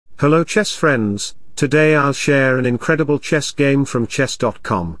Hello chess friends, today I'll share an incredible chess game from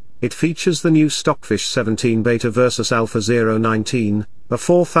chess.com. It features the new Stockfish 17 beta versus AlphaZero 19, a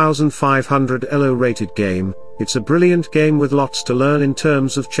 4500 ELO rated game. It's a brilliant game with lots to learn in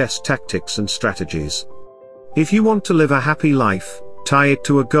terms of chess tactics and strategies. If you want to live a happy life, tie it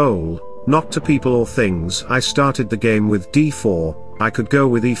to a goal, not to people or things. I started the game with d4, I could go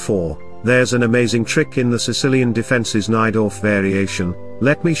with e4. There's an amazing trick in the Sicilian defense's Najdorf variation.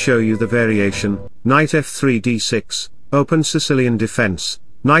 Let me show you the variation. Knight f3 d6, open Sicilian defense,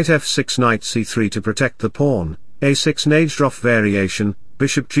 knight f6 knight c3 to protect the pawn, a6 Najdorf variation,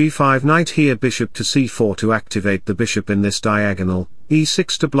 bishop g5 knight here bishop to c4 to activate the bishop in this diagonal,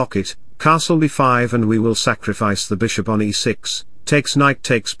 e6 to block it, castle b5 and we will sacrifice the bishop on e6, takes knight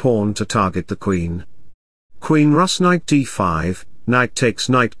takes pawn to target the queen. Queen Rus knight d5, knight takes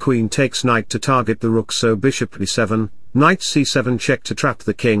knight queen takes knight to target the rook so bishop b7, knight c7 check to trap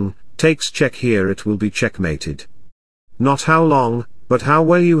the king, takes check here it will be checkmated. Not how long, but how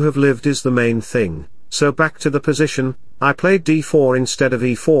well you have lived is the main thing, so back to the position, I played d4 instead of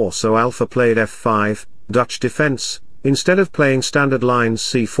e4 so Alpha played f5, Dutch defense, instead of playing standard lines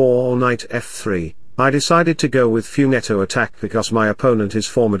c4 or knight f3, I decided to go with Funetto attack because my opponent is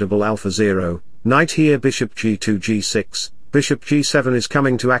formidable AlphaZero, knight here bishop g2 g6, bishop g7 is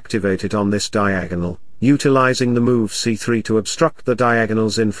coming to activate it on this diagonal, utilizing the move c3 to obstruct the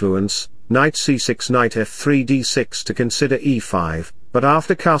diagonal's influence, knight c6 knight f3 d6 to consider e5, but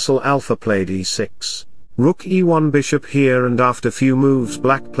after castle Alpha played e6. Rook e1 bishop here and after few moves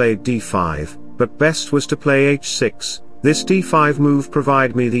black played d5, but best was to play h6, this d5 move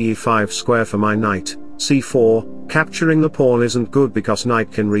provide me the e5 square for my knight, c4, capturing the pawn isn't good because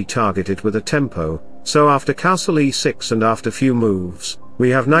knight can retarget it with a tempo, so after castle e6 and after few moves, we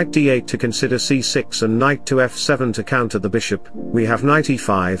have knight d8 to consider c6 and knight to f7 to counter the bishop, we have knight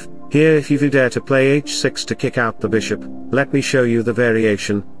e5, here if you dare to play h6 to kick out the bishop, let me show you the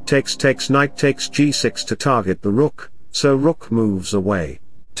variation, takes knight takes g6 to target the rook, so rook moves away.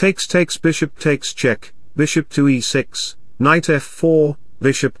 Takes bishop takes check, bishop to e6, knight f4,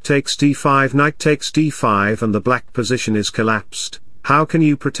 bishop takes d5 knight takes d5 and the black position is collapsed, how can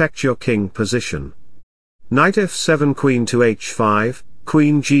you protect your king position? Knight f7 queen to h5,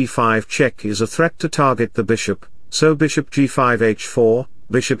 queen g5 check is a threat to target the bishop, so bishop g5 h4,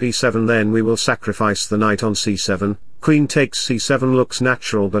 bishop e7 then we will sacrifice the knight on c7, queen takes c7 looks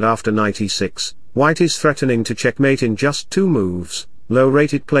natural but after knight e6, white is threatening to checkmate in just 2 moves,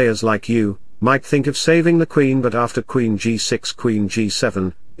 low-rated players like you, might think of saving the queen but after queen g6 queen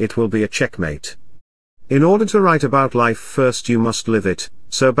g7, it will be a checkmate. In order to write about life first you must live it,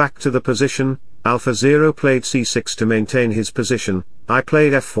 so back to the position, AlphaZero played c6 to maintain his position, I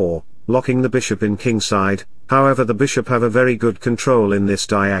played f4, locking the bishop in kingside, however the bishop have a very good control in this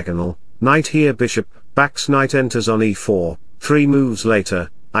diagonal, knight here bishop, backs knight enters on e4, 3 moves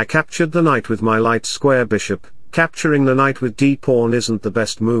later, I captured the knight with my light square bishop, capturing the knight with d-pawn isn't the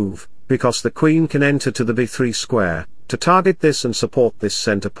best move, because the queen can enter to the b3 square, to target this and support this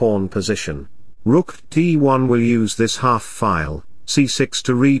center pawn position. Rook d1 will use this half file, c6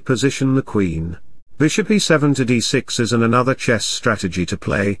 to reposition the queen. Bishop e7 to d6 is another chess strategy to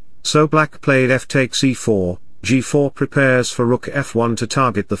play, so black played f takes e4, g4 prepares for rook f1 to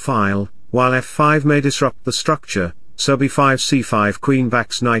target the file, while f5 may disrupt the structure, so b5 c5 queen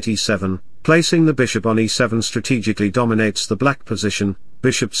backs knight e7, placing the bishop on e7 strategically dominates the black position,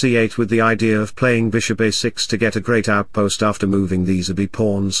 bishop c8 with the idea of playing bishop a6 to get a great outpost after moving these b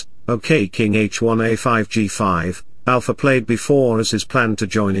pawns, okay king h1 a5 g5, Alpha played b4 as his plan to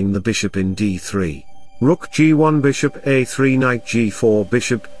joining the bishop in d3. Rook g1 bishop a3 knight g4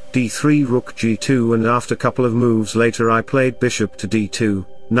 bishop d3 rook g2 and after couple of moves later I played bishop to d2,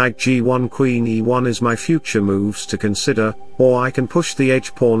 knight g1 queen e1 is my future moves to consider, or I can push the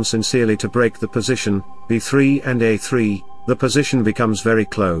h-pawn sincerely to break the position, b3 and a3, the position becomes very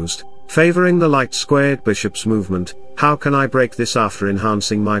closed, favoring the light squared bishop's movement, how can I break this after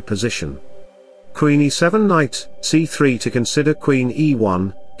enhancing my position? Queen e7 knight, c3 to consider queen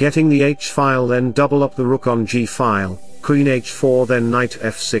e1, getting the h-file then double up the rook on g-file, queen h4 then knight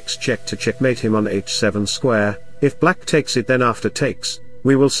f6 check to checkmate him on h7 square, if black takes it then after takes,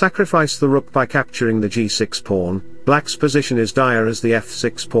 we will sacrifice the rook by capturing the g6 pawn, black's position is dire as the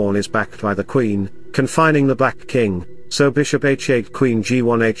f6 pawn is backed by the queen, confining the black king, so bishop h8 queen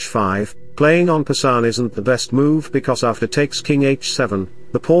g1 h5, playing en passant isn't the best move because after takes king h7,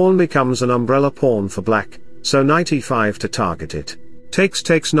 the pawn becomes an umbrella pawn for black, so knight e5 to target it.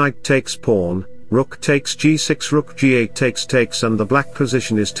 Takes knight takes pawn, rook takes g6 rook g8 takes and the black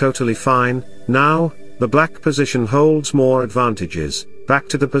position is totally fine. Now, the black position holds more advantages, Back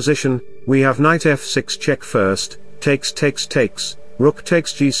to the position, we have knight f6 check first, takes, rook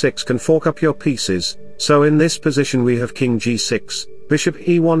takes g6 can fork up your pieces, so in this position we have king g6, bishop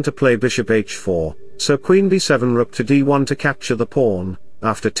e1 to play bishop h4, so queen b7 rook to d1 to capture the pawn.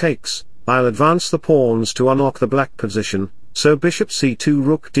 After takes, I'll advance the pawns to unlock the black position, so bishop c2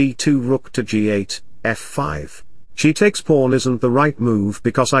 rook d2 rook to g8, f5. G takes pawn isn't the right move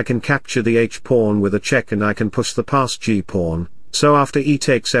because I can capture the h-pawn with a check and I can push the past g-pawn, so after e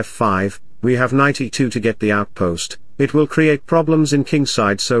takes f5, we have knight e2 to get the outpost. It will create problems in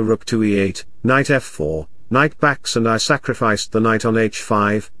kingside, so rook to e8, knight f4, knight backs and I sacrificed the knight on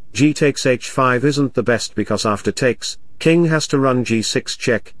h5, g takes h5 isn't the best because after takes, king has to run g6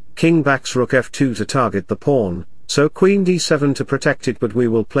 check, king backs rook f2 to target the pawn, so queen d7 to protect it, but we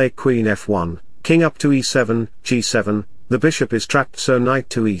will play queen f1, king up to e7, g7, the bishop is trapped, so knight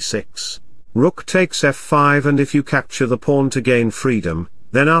to e6. Rook takes f5, and if you capture the pawn to gain freedom,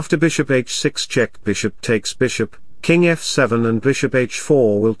 then after bishop h6 check bishop takes bishop, king f7 and bishop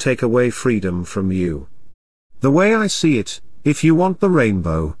h4 will take away freedom from you. The way I see it, if you want the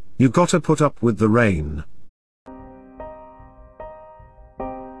rainbow, you gotta put up with the rain.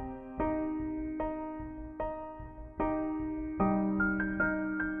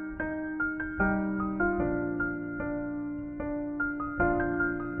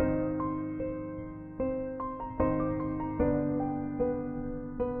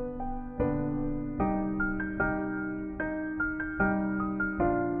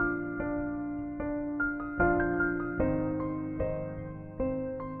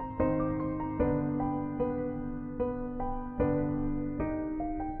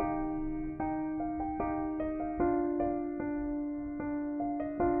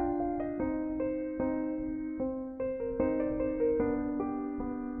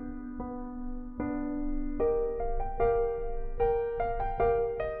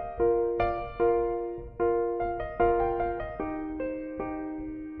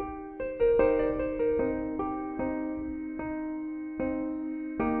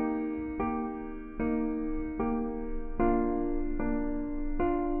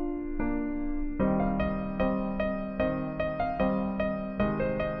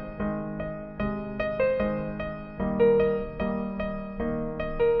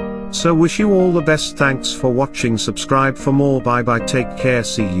 So wish you all the best, thanks for watching, subscribe for more, bye bye, take care,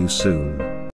 see you soon.